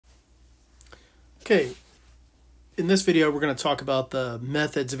Okay, in this video, we're going to talk about the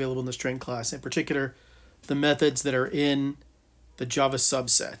methods available in the string class, in particular, the methods that are in the Java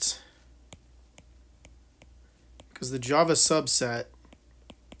subset. Because the Java subset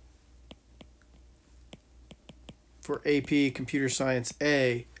for AP Computer Science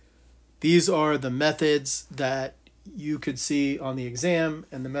A, these are the methods that you could see on the exam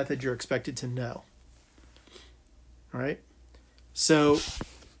and the method you're expected to know. All right? So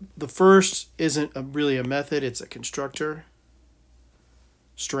the first isn't really a method, it's a constructor,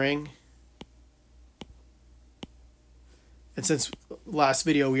 string. And since last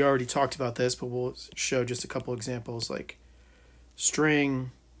video we already talked about this, but we'll show just a couple examples like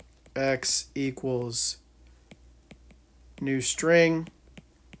string x equals new string.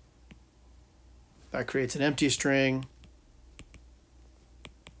 That creates an empty string.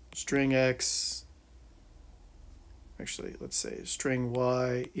 String x, actually, let's say string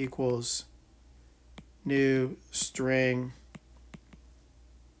y equals new string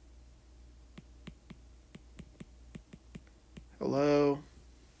hello,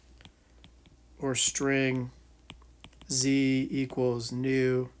 or string z equals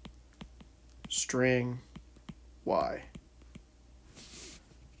new string y.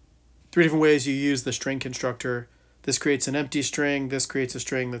 Three different ways you use the string constructor. This creates an empty string, this creates a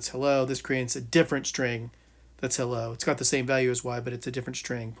string that's hello, this creates a different string that's hello. It's got the same value as y, but it's a different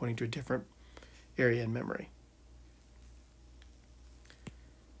string pointing to a different area in memory.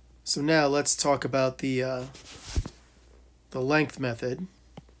 So now let's talk about the length method.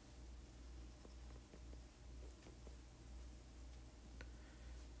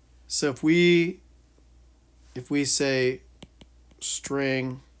 So if we say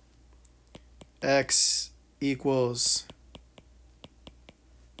string x equals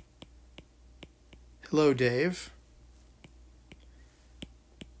hello Dave,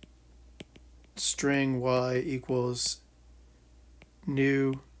 string y equals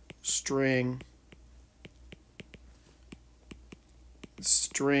new string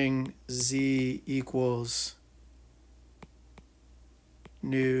z equals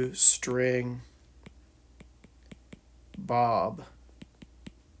new string Bob,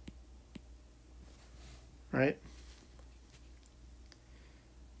 right?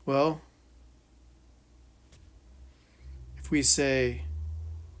 Well, if we say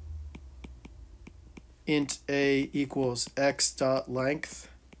int a equals x dot length,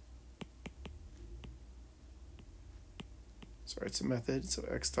 sorry, it's a method, so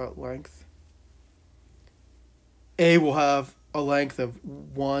x dot length, a will have a length of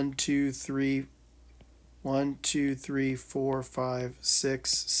 1, 2, 3, 4, 5,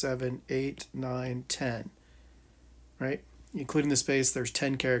 6, 7, 8, 9, 10, right? Including the space, there's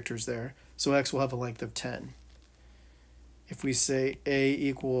 10 characters there, so x will have a length of 10. If we say a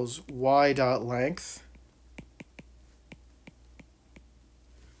equals y dot length,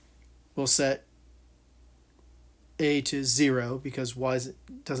 we'll set a to 0 because y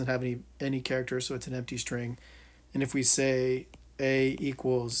doesn't have any characters, so it's an empty string. And if we say a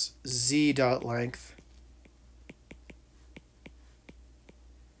equals z dot length,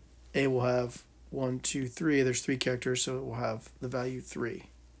 a will have 1, 2, 3. There's 3 characters, so it will have the value 3.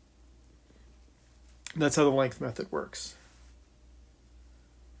 And that's how the length method works.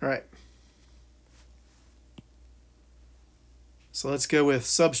 All right. So let's go with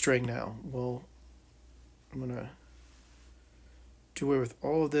substring now. Well, I'm going to do away with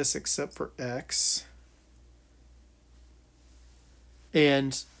all of this except for x.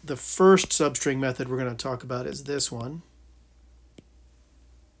 And the first substring method we're going to talk about is this one.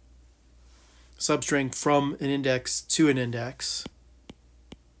 Substring from an index to an index.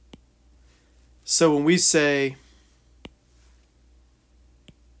 So when we say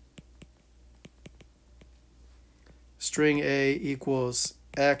string a equals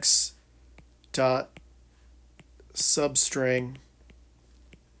x dot substring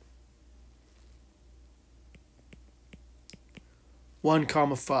one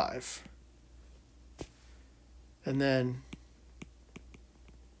comma 5, and then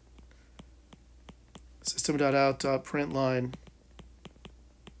system.out.println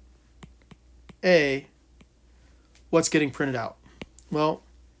a, what's getting printed out? Well,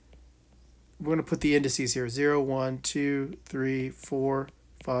 we're going to put the indices here: 0, 1, 2, 3, 4,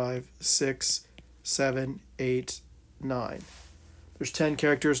 5, 6, 7, 8, 9. There's 10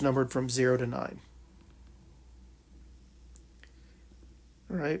 characters numbered from 0 to 9.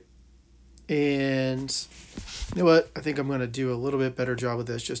 All right. And you know what? I think I'm going to do a little bit better job of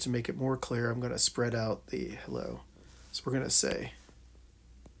this just to make it more clear. I'm going to spread out the hello. So we're going to say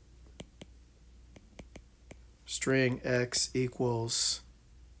string x equals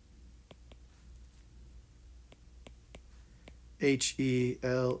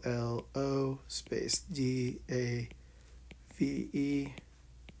HELLO space DAVE,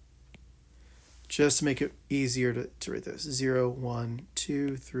 just to make it easier to write this. 0, 1,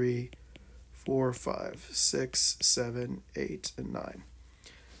 2, 3, 4, 5, 6, 7, 8, and 9.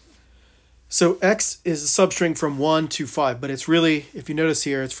 So X is a substring from 1 to 5, but it's really, if you notice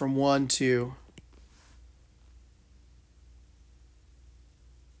here, it's from 1 to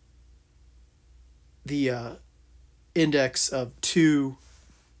the index of 2,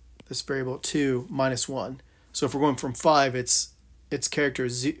 this variable 2 minus 1. So if we're going from 5, it's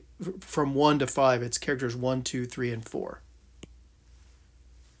characters, from 1 to 5, it's characters 1, 2, 3, and 4.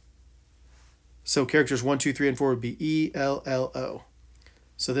 So characters 1, 2, 3, and 4 would be ELLO.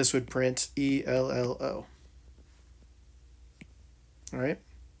 So this would print ELLO. All right.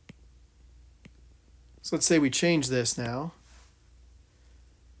 So let's say we change this now.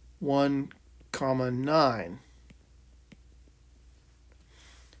 1, 9.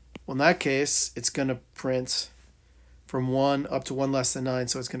 Well, in that case, it's going to print from 1 up to 1 less than 9.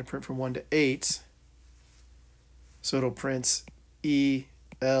 So it's going to print from 1 to 8. So it'll print ELLO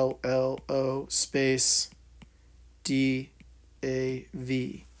space DAV.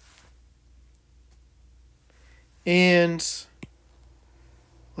 And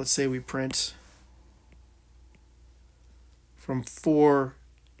let's say we print from 4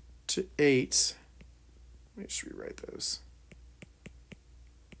 to 8. Let me just rewrite those.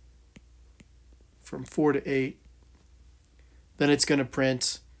 From 4 to 8. Then it's going to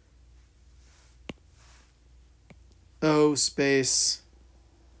print O space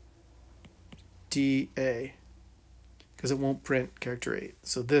DA, because it won't print character 8.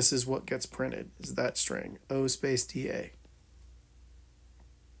 So this is what gets printed, is that string, O space DA.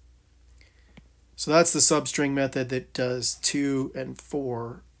 So that's the substring method that does 2 and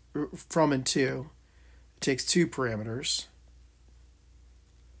 4, from and to. It takes 2 parameters.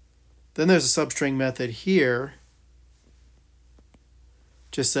 Then there's a substring method here,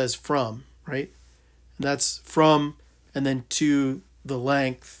 just says from, right? And that's from and then to the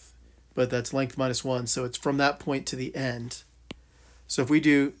length, but that's length minus 1, so it's from that point to the end. So if we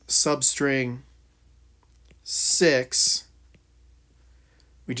do substring 6,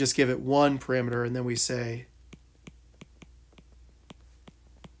 we just give it 1 parameter, and then we say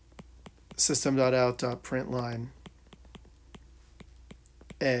system.out.println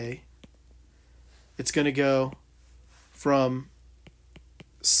A. It's going to go from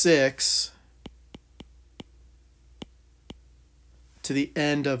 6 to the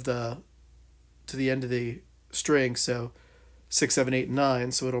end of the string, so 6, 7, 8,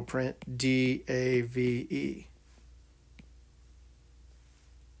 9, so it'll print DAVE.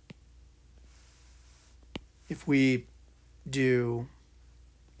 If we do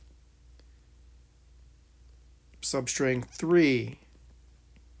substring 3,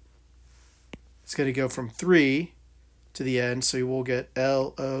 it's going to go from 3 to the end, so you will get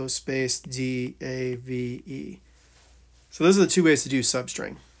LO space DAVE. So those are the 2 ways to do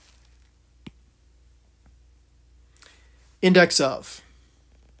substring. Index of.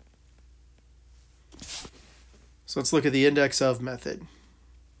 So let's look at the index of method.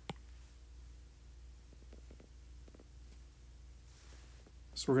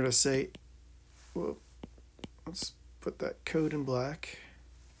 So we're going to say, whoa, let's put that code in black.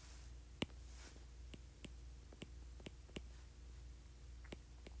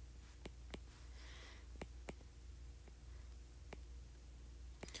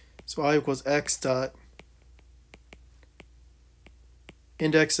 So I equals x dot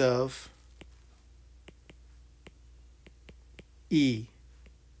index of E.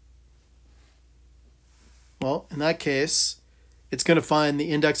 Well, in that case, it's going to find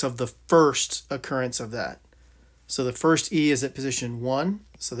the index of the first occurrence of that. So the first E is at position 1,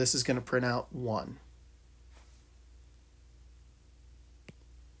 so this is going to print out 1.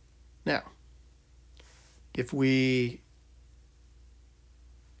 Now, if we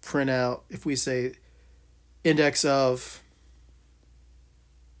print out, if we say index of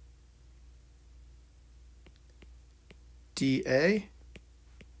DA,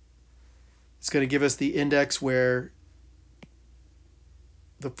 it's going to give us the index where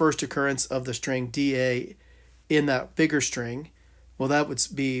the first occurrence of the string DA in that bigger string. Well, that would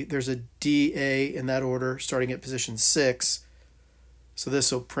be, there's a DA in that order starting at position 6. So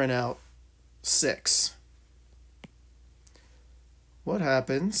this will print out 6. What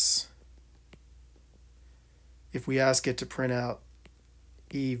happens if we ask it to print out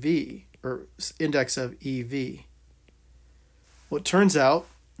EV, or index of EV? Well, it turns out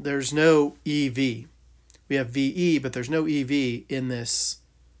there's no EV. We have VE, but there's no EV in this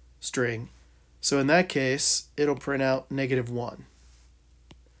string. So in that case, it'll print out -1,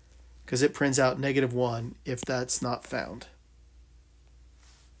 because it prints out -1 if that's not found.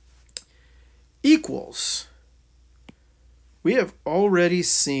 Equals. We have already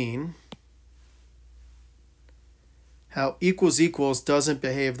seen how equals equals doesn't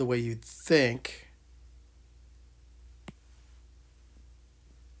behave the way you'd think.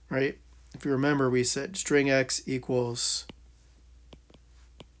 Right? If you remember, we said string x equals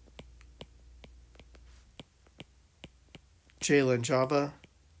Jalen Java.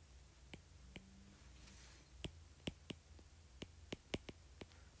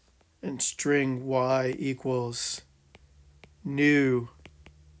 And string y equals new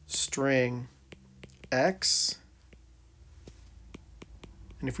string x.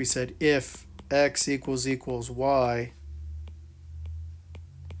 And if we said if x equals y,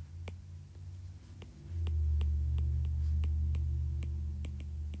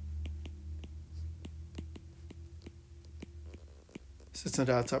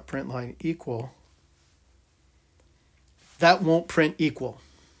 system.out.println line equal, that won't print equal,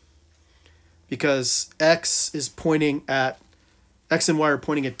 because x is pointing at, x and y are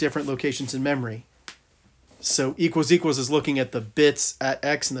pointing at different locations in memory. So equals equals is looking at the bits at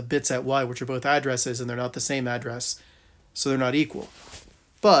x and the bits at y, which are both addresses, and they're not the same address, so they're not equal.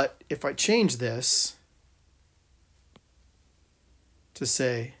 But if I change this to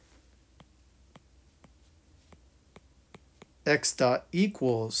say x dot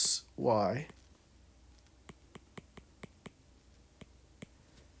equals y,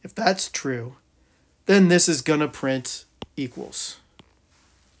 if that's true, then this is going to print equals.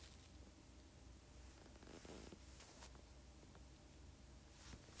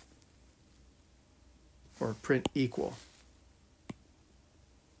 Or print equal.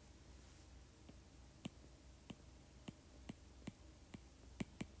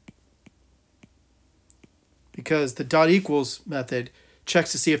 Because the dot equals method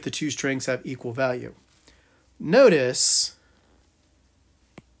checks to see if the two strings have equal value. Notice,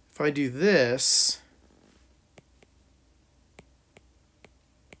 if I do this,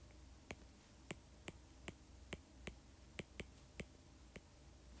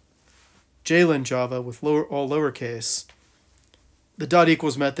 Jalen Java with all lowercase, the dot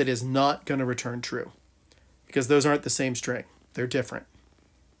equals method is not going to return true, because those aren't the same string. They're different.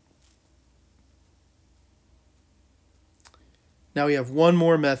 Now we have one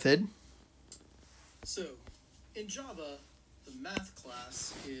more method. So in Java, the math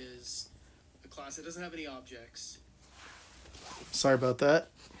class is a class that doesn't have any objects. Sorry about that.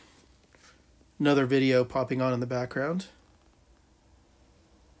 Another video popping on in the background.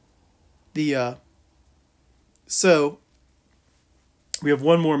 So we have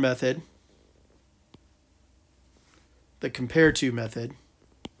one more method, the compare to method.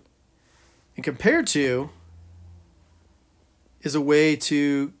 And compare to is a way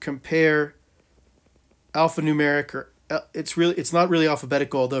to compare alphanumeric, or it's not really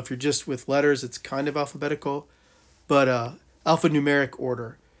alphabetical, although if you're just with letters, it's kind of alphabetical, but alphanumeric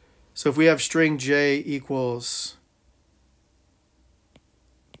order. So if we have string j equals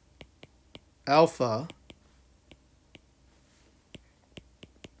alpha,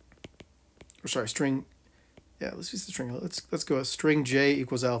 or sorry, string, yeah, let's use the string. Let's go with string j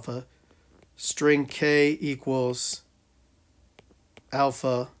equals alpha, string k equals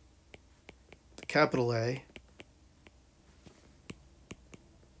alpha, capital A,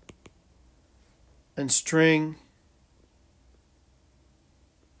 and string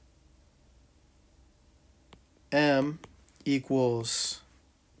m equals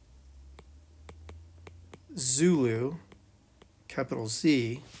Zulu, capital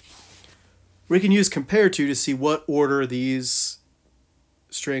Z, we can use compare to see what order these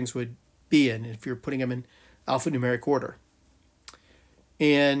strings would be in if you're putting them in alphanumeric order.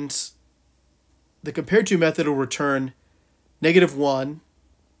 And the compare to method will return -1,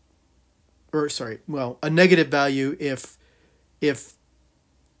 or sorry, well, a negative value if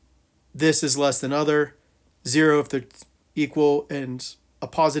this is less than other, 0 if they're equal, and a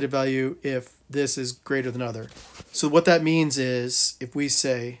positive value if this is greater than other. So what that means is if we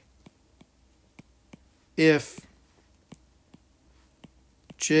say if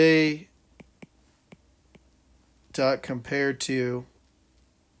j dot compare to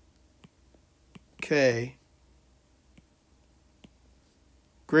k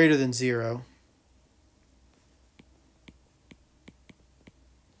greater than 0,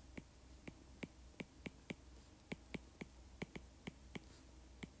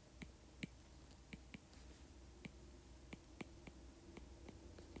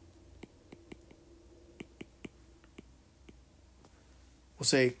 we'll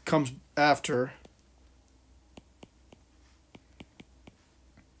say comes after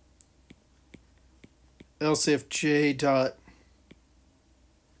else if j dot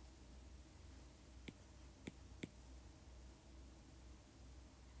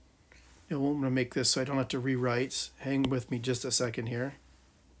I'm going to make this so I don't have to rewrite. Hang with me just a second here.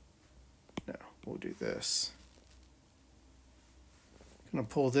 No, we'll do this. I'm going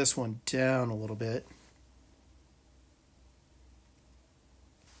to pull this one down a little bit.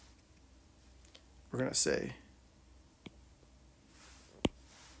 We're going to say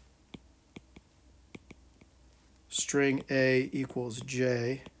string A equals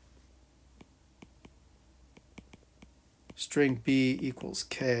J, string B equals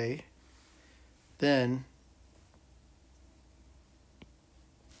K, then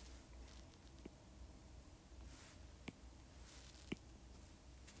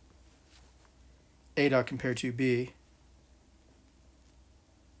A dot compare to B,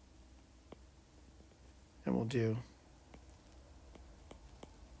 and we'll do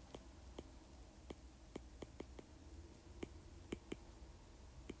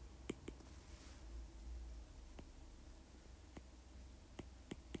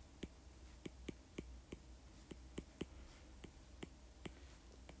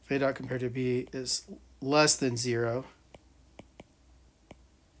if A dot compared to B is less than 0,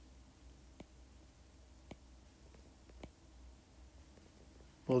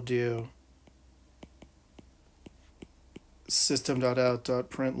 we'll do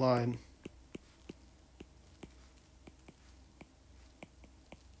system.out.println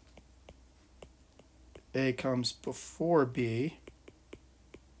A comes before B.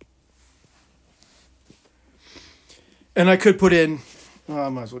 And I could put in, I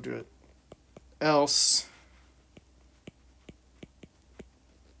might as well do it, else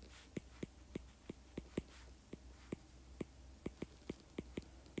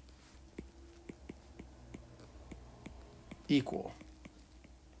equal.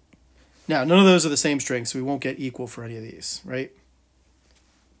 Now, none of those are the same string, so we won't get equal for any of these, right?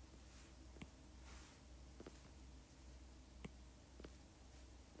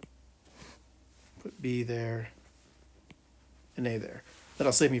 Put B there and A there.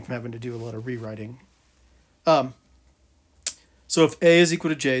 That'll save me from having to do a lot of rewriting. So if A is equal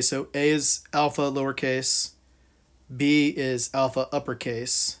to J, so A is alpha lowercase, B is alpha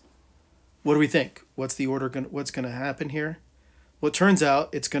uppercase, what do we think? What's the order what's going to happen here? Well, it turns out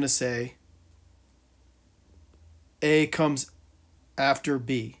it's going to say A comes after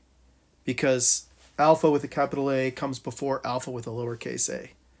B because alpha with a capital A comes before alpha with a lowercase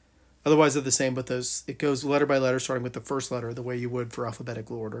a. Otherwise, they're the same, but it goes letter by letter, starting with the first letter, the way you would for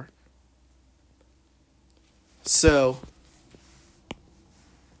alphabetical order. So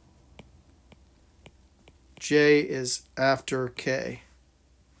J is after K.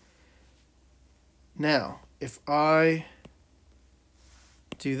 Now, if I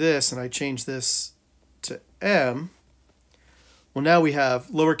do this and I change this to M, well, now we have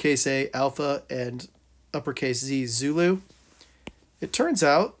lowercase a alpha and uppercase Z Zulu. It turns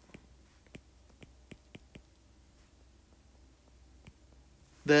out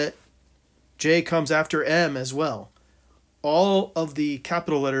that J comes after M as well. All of the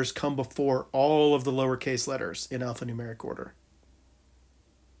capital letters come before all of the lowercase letters in alphanumeric order.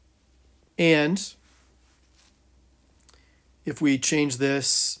 And if we change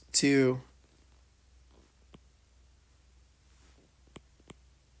this to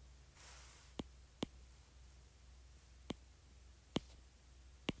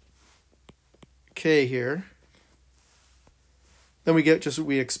K here, then we get just what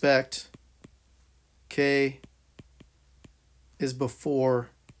we expect. K is before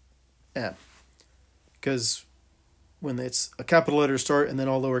M. Because when it's a capital letter start and then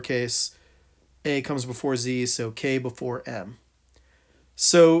all lowercase, A comes before Z, so K before M.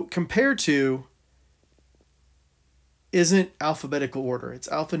 So compare to isn't alphabetical order, it's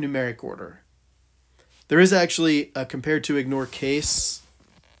alphanumeric order. There is actually a compare to ignore case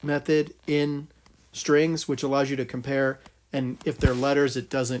method in strings, which allows you to compare, and if they're letters, it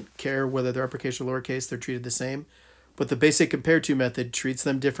doesn't care whether they're uppercase or lowercase, they're treated the same. But the basic compare to method treats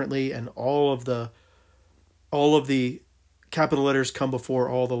them differently, and all of the capital letters come before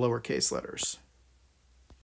all the lowercase letters.